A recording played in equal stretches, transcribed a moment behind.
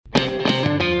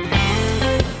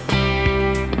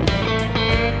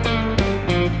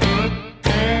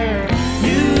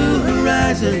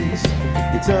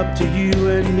it's up to you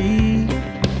and me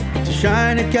to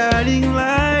shine a guiding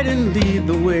light and lead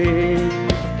the way.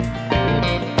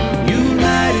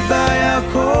 United by our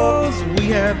cause, we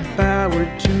have the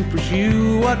power to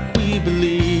pursue what we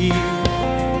believe.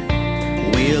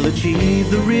 We'll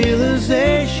achieve the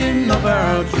realization of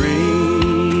our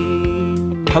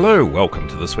dream. Hello, welcome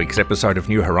to this week's episode of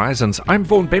New Horizons. I'm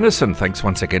Vaughan Bennison. Thanks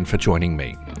once again for joining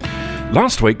me.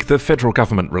 Last week, the federal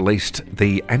government released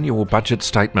the annual budget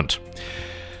statement.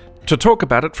 To talk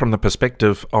about it from the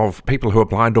perspective of people who are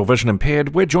blind or vision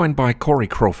impaired, we're joined by Corey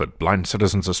Crawford, Blind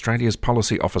Citizens Australia's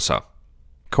Policy Officer.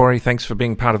 Corey, thanks for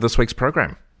being part of this week's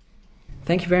program.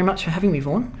 Thank you very much for having me,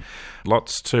 Vaughan.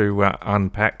 Lots to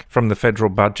unpack from the federal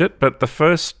budget, but the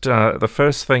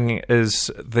first thing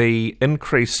is the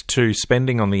increase to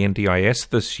spending on the NDIS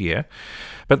this year.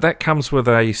 But that comes with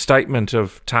a statement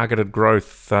of targeted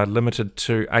growth limited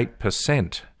to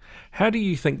 8%. How do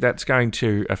you think that's going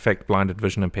to affect blind and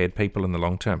vision impaired people in the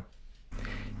long term?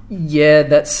 Yeah,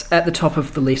 that's at the top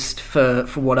of the list for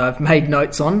what I've made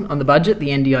notes on the budget,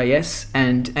 the NDIS,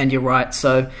 and you're right.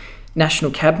 So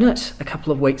National Cabinet a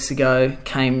couple of weeks ago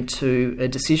came to a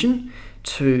decision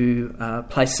to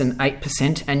place an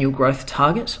 8% annual growth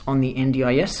target on the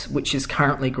NDIS, which is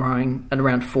currently growing at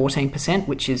around 14%,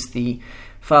 which is the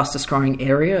fastest growing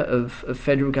area of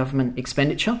federal government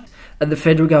expenditure. The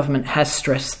federal government has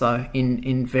stressed, though,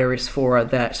 in various fora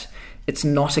that it's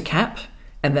not a cap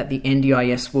and that the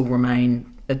NDIS will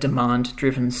remain a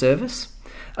demand-driven service.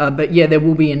 But yeah, there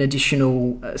will be an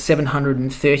additional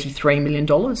 $733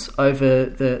 million over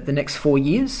the next 4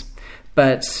 years.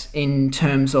 But in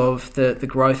terms of the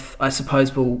growth, I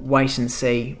suppose we'll wait and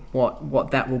see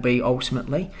what that will be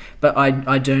ultimately. But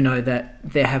I do know that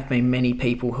there have been many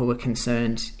people who are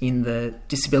concerned in the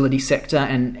disability sector,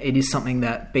 and it is something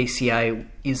that BCA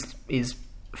is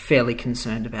fairly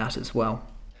concerned about as well.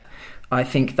 I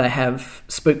think they have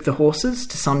spooked the horses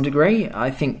to some degree.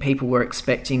 I think people were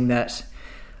expecting that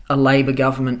a Labor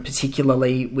government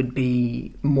particularly would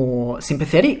be more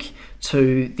sympathetic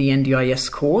to the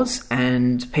NDIS cause,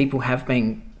 and people have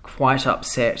been quite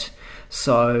upset.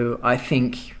 So I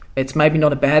think it's maybe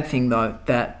not a bad thing, though,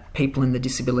 that people in the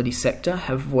disability sector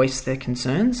have voiced their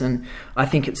concerns, and I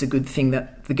think it's a good thing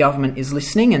that the government is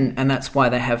listening, and that's why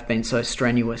they have been so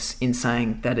strenuous in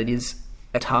saying that it is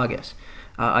a target.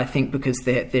 I think because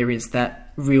there is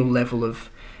that real level of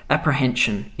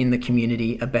apprehension in the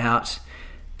community about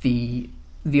the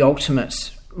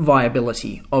ultimate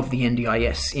viability of the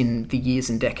NDIS in the years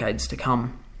and decades to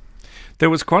come. There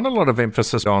was quite a lot of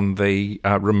emphasis on the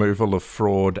removal of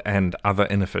fraud and other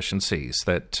inefficiencies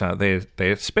that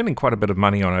they're spending quite a bit of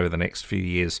money on over the next few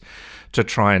years to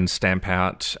try and stamp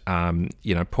out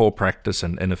poor practice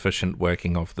and inefficient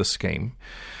working of the scheme.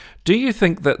 Do you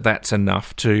think that that's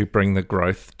enough to bring the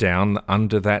growth down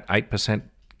under that 8%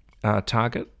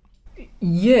 target?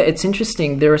 Yeah, it's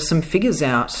interesting. There are some figures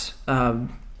out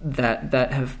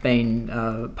that have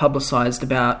been publicised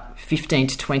about 15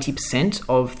 to 20%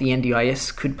 of the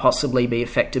NDIS could possibly be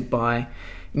affected by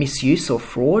misuse or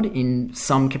fraud in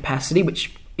some capacity,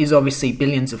 which is obviously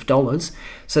billions of dollars.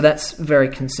 So that's very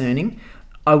concerning.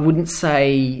 I wouldn't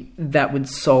say that would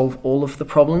solve all of the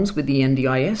problems with the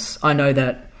NDIS. I know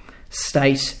that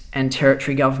state and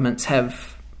territory governments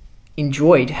have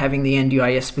enjoyed having the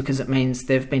NDIS because it means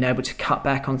they've been able to cut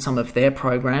back on some of their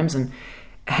programs and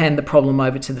hand the problem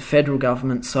over to the federal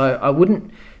government. So I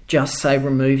wouldn't just say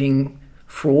removing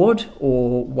fraud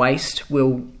or waste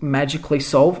will magically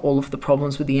solve all of the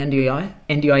problems with the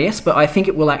NDIS, but I think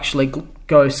it will actually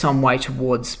go some way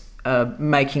towards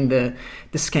making the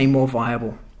scheme more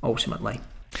viable ultimately.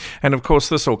 And of course,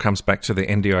 this all comes back to the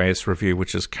NDIS review,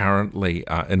 which is currently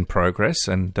in progress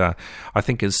and I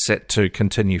think is set to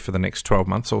continue for the next 12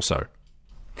 months or so.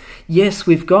 Yes,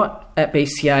 we've got at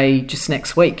BCA just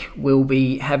next week, we'll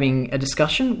be having a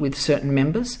discussion with certain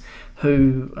members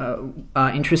who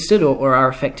are interested or are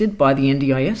affected by the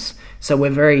NDIS. So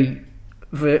we're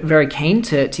very keen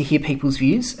to hear people's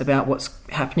views about what's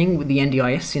happening with the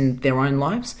NDIS in their own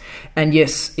lives. And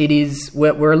yes, it is.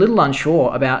 We're a little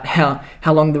unsure about how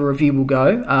long the review will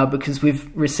go because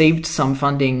we've received some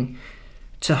funding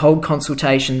to hold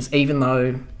consultations, even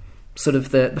though sort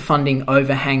of the funding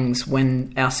overhangs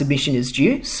when our submission is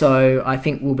due. So I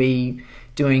think we'll be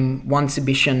doing one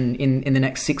submission in the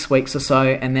next 6 weeks or so,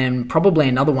 and then probably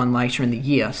another one later in the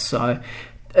year. So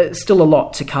still a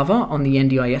lot to cover on the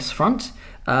NDIS front.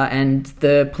 And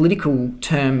the political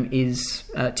term is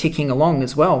ticking along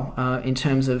as well in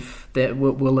terms of that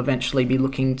we'll eventually be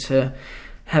looking to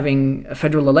having a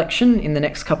federal election in the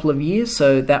next couple of years.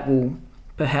 So that will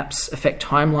perhaps affect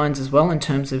timelines as well in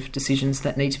terms of decisions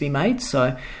that need to be made.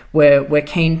 So we're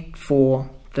keen for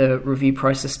the review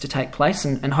process to take place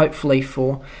and hopefully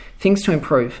for things to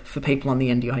improve for people on the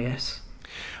NDIS.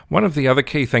 One of the other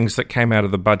key things that came out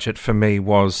of the budget for me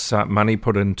was money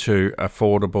put into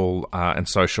affordable and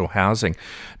social housing.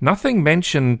 Nothing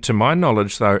mentioned, to my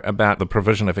knowledge, though, about the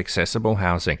provision of accessible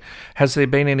housing. Has there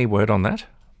been any word on that?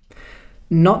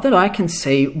 Not that I can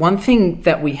see. One thing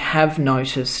that we have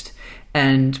noticed,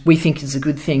 and we think is a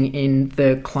good thing in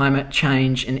the climate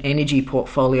change and energy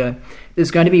portfolio, there's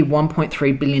going to be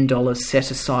 $1.3 billion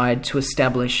set aside to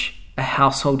establish a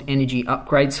household energy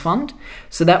upgrades fund.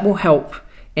 So that will help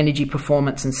energy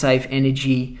performance and save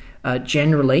energy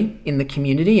generally in the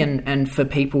community, and for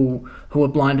people who are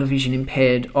blind or vision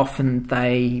impaired, often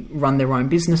they run their own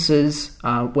businesses,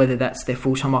 whether that's their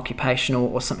full-time occupation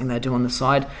or something they do on the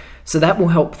side. So that will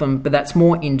help them, but that's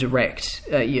more indirect.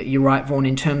 You're right, Vaughan,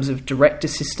 in terms of direct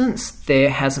assistance, there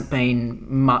hasn't been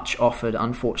much offered,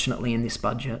 unfortunately, in this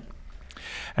budget.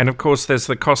 And of course, there's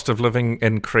the cost of living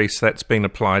increase that's been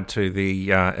applied to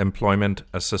the employment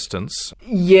assistance.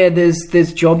 Yeah,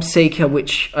 there's Job Seeker,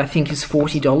 which I think is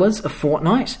 $40 a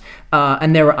fortnight.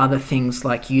 And there are other things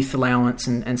like youth allowance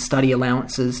and study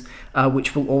allowances,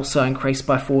 which will also increase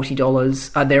by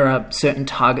 $40. There are certain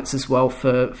targets as well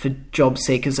for job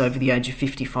seekers over the age of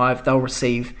 55. They'll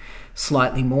receive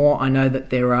slightly more. I know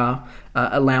that there are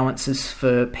allowances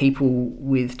for people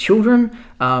with children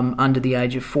under the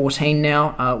age of 14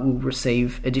 now will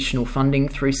receive additional funding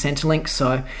through Centrelink.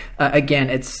 So again,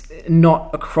 it's not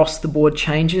across the board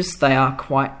changes. They are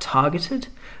quite targeted.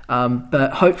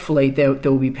 But hopefully there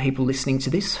will be people listening to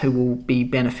this who will be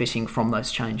benefiting from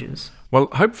those changes. Well,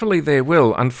 hopefully there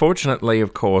will. Unfortunately,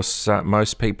 of course,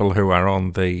 most people who are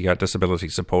on the disability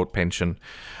support pension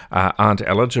aren't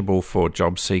eligible for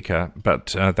Job Seeker,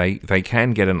 but they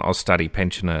can get an Austudy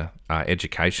pensioner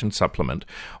education supplement.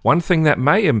 One thing that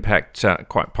may impact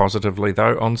quite positively,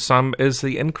 though, on some is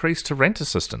the increase to rent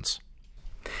assistance.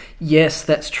 Yes,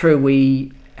 that's true.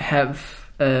 We have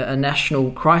a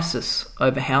national crisis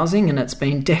over housing, and it's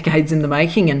been decades in the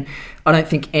making, and I don't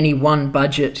think any one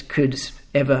budget could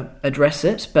ever address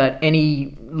it, but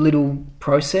any little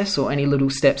process or any little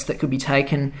steps that could be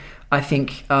taken, I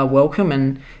think, are welcome.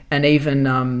 And even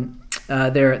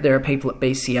there are people at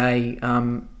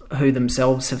BCA who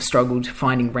themselves have struggled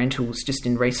finding rentals just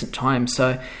in recent times.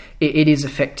 So it is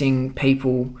affecting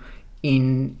people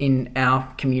in our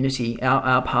community,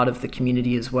 our part of the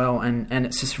community as well, and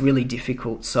it's just really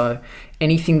difficult. So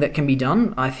anything that can be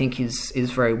done, I think, is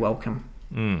very welcome.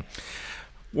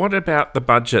 What about the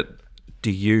budget do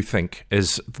you think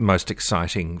is the most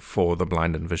exciting for the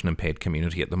blind and vision impaired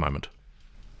community at the moment?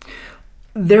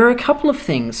 There are a couple of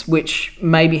things which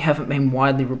maybe haven't been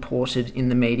widely reported in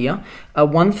the media.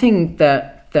 One thing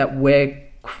that we're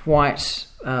quite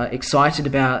excited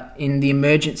about in the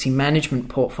emergency management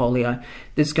portfolio,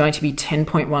 there's going to be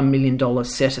 $10.1 million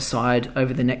set aside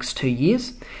over the next 2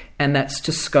 years, and that's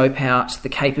to scope out the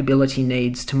capability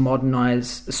needs to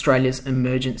modernise Australia's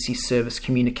emergency service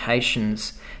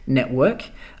communications network.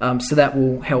 So that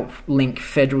will help link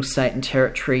federal, state and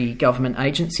territory government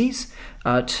agencies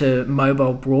to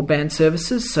mobile broadband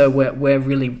services. So we're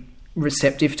really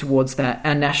receptive towards that.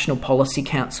 Our National Policy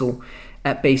Council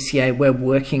at BCA, we're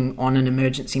working on an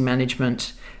emergency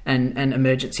management and an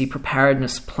emergency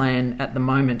preparedness plan at the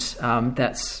moment.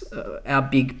 That's our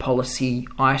big policy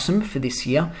item for this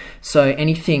year. So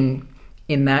anything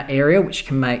in that area which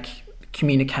can make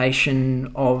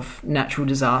communication of natural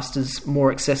disasters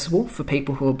more accessible for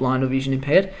people who are blind or vision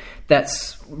impaired,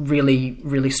 that's really,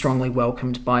 really strongly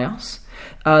welcomed by us.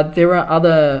 There are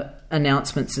other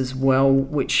announcements as well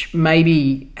which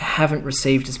maybe haven't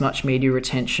received as much media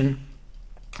attention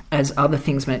as other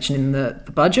things mentioned in the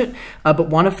budget, but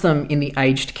one of them in the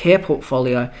aged care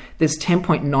portfolio, there's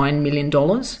 $10.9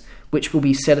 million which will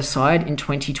be set aside in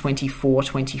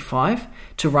 2024-25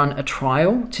 to run a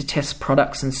trial to test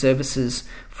products and services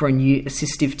for a new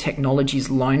assistive technologies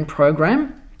loan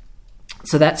program.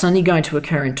 So that's only going to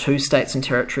occur in 2 states and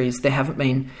territories. There haven't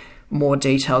been more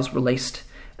details released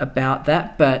about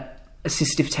that, but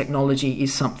assistive technology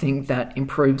is something that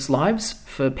improves lives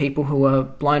for people who are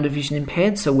blind or vision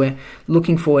impaired, so we're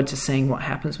looking forward to seeing what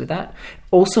happens with that.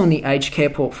 Also in the aged care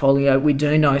portfolio, we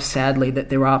do know sadly that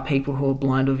there are people who are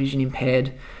blind or vision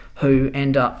impaired who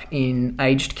end up in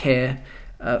aged care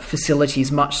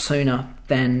facilities much sooner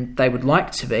than they would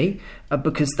like to be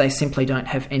because they simply don't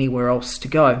have anywhere else to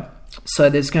go. So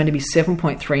there's going to be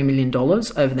 $7.3 million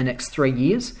over the next 3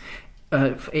 years,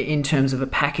 in terms of a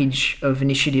package of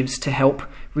initiatives to help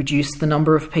reduce the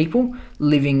number of people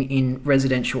living in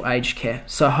residential aged care.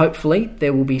 So hopefully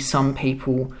there will be some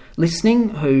people listening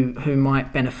who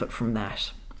might benefit from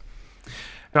that.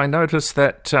 I noticed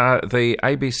that the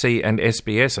ABC and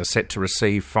SBS are set to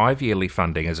receive 5-yearly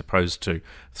funding as opposed to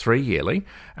 3-yearly,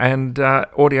 and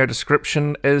audio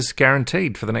description is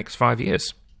guaranteed for the next 5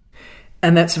 years.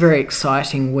 And that's very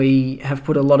exciting. We have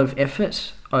put a lot of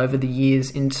effort over the years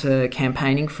into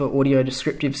campaigning for audio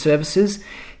descriptive services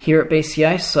here at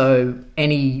BCA, so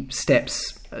any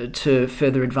steps to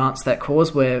further advance that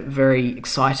cause we're very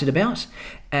excited about.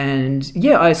 And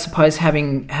yeah, I suppose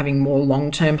having more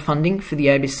long-term funding for the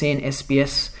ABC and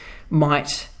SBS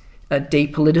might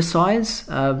depoliticise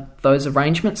those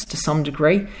arrangements to some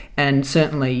degree, and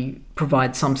certainly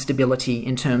provide some stability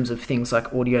in terms of things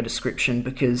like audio description,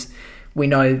 because we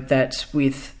know that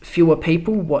with fewer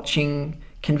people watching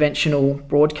conventional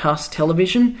broadcast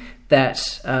television, that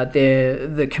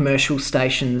the commercial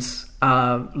stations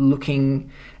are looking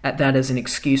at that as an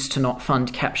excuse to not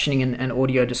fund captioning and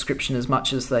audio description as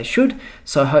much as they should.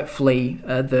 So hopefully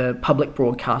the public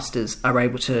broadcasters are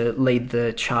able to lead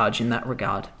the charge in that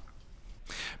regard.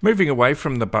 Moving away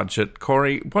from the budget,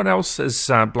 Corey, what else is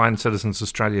Blind Citizens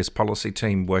Australia's policy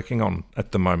team working on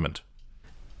at the moment?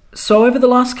 So over the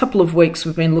last couple of weeks,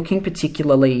 we've been looking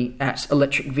particularly at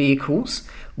electric vehicles,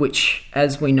 which,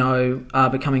 as we know, are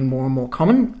becoming more and more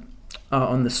common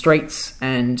on the streets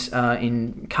and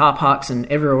in car parks and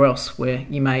everywhere else where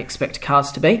you may expect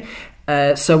cars to be.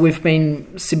 So we're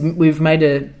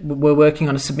working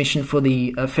on a submission for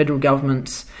the federal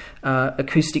government's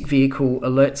acoustic vehicle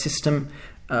alert system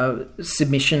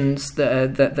submissions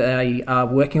that they are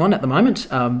working on at the moment.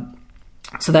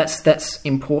 So that's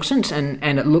important,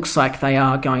 and it looks like they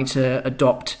are going to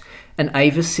adopt an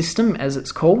AVIS system, as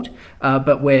it's called,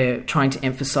 but we're trying to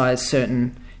emphasise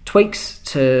certain tweaks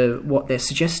to what they're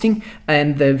suggesting.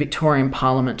 And the Victorian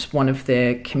Parliament, one of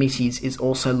their committees, is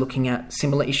also looking at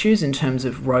similar issues in terms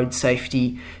of road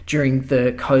safety during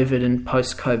the COVID and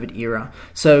post-COVID era.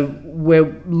 So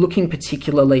we're looking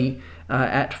particularly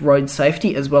at road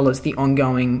safety, as well as the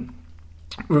ongoing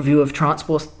review of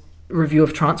transport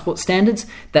standards.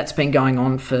 That's been going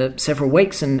on for several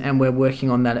weeks, and we're working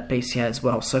on that at BCA as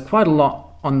well. So quite a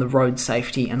lot on the road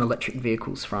safety and electric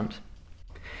vehicles front.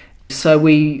 So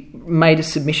we made a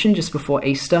submission just before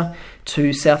Easter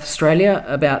to South Australia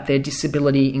about their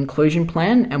disability inclusion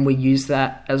plan, and we use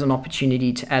that as an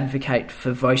opportunity to advocate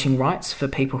for voting rights for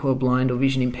people who are blind or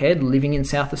vision impaired living in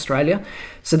South Australia.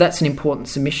 So that's an important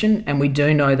submission, and we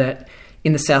do know that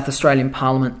in the South Australian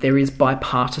Parliament there is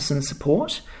bipartisan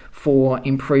support for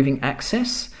improving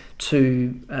access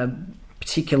to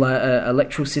particular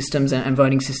electoral systems and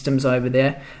voting systems over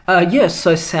there.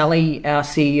 So Sally, our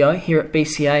CEO here at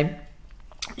BCA,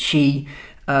 she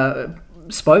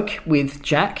spoke with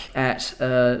Jack at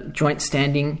a joint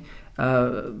standing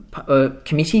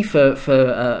committee for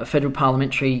a federal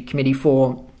parliamentary committee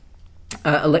for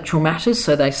electoral matters.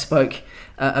 So they spoke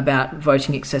about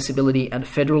voting accessibility at a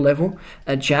federal level.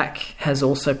 Jack has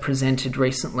also presented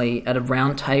recently at a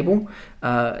round table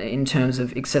in terms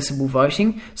of accessible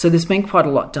voting. So there's been quite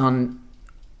a lot done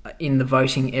in the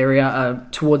voting area.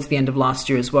 Towards the end of last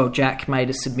year as well, Jack made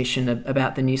a submission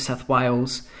about the New South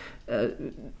Wales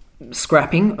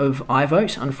scrapping of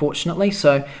iVote, unfortunately.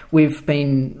 So we've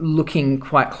been looking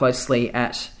quite closely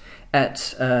at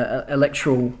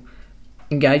electoral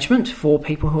engagement for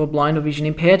people who are blind or vision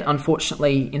impaired.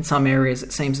 Unfortunately, in some areas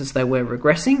it seems as though we're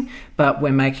regressing, but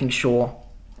we're making sure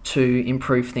to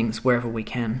improve things wherever we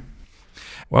can.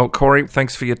 Well, Corey,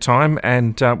 thanks for your time,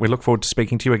 and we look forward to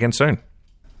speaking to you again soon.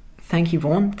 Thank you,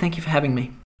 Vaughan. Thank you for having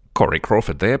me. Corey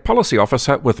Crawford there, Policy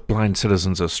Officer with Blind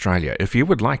Citizens Australia. If you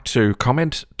would like to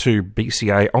comment to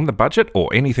BCA on the budget or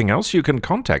anything else, you can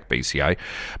contact BCA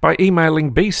by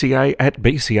emailing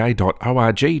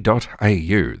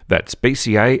bca@bca.org.au. That's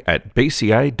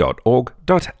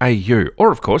bca@bca.org.au.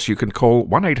 Or, of course, you can call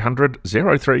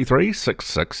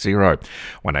 1-800-033-660.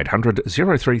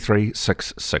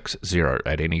 1-800-033-660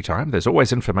 at any time. There's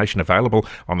always information available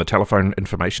on the telephone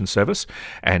information service.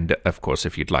 And, of course,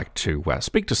 if you'd like to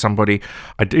speak to somebody,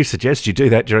 I do suggest you do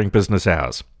that during business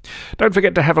hours. Don't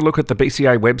forget to have a look at the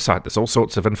BCA website. There's all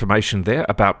sorts of information there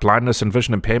about blindness and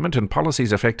vision impairment and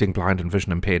policies affecting blind and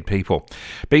vision impaired people.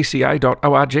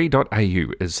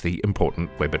 bca.org.au is the important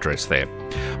web address there.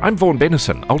 I'm Vaughan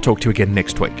Bennison. I'll talk to you again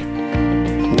next week.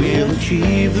 We'll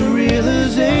achieve the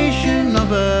realization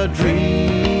of a dream.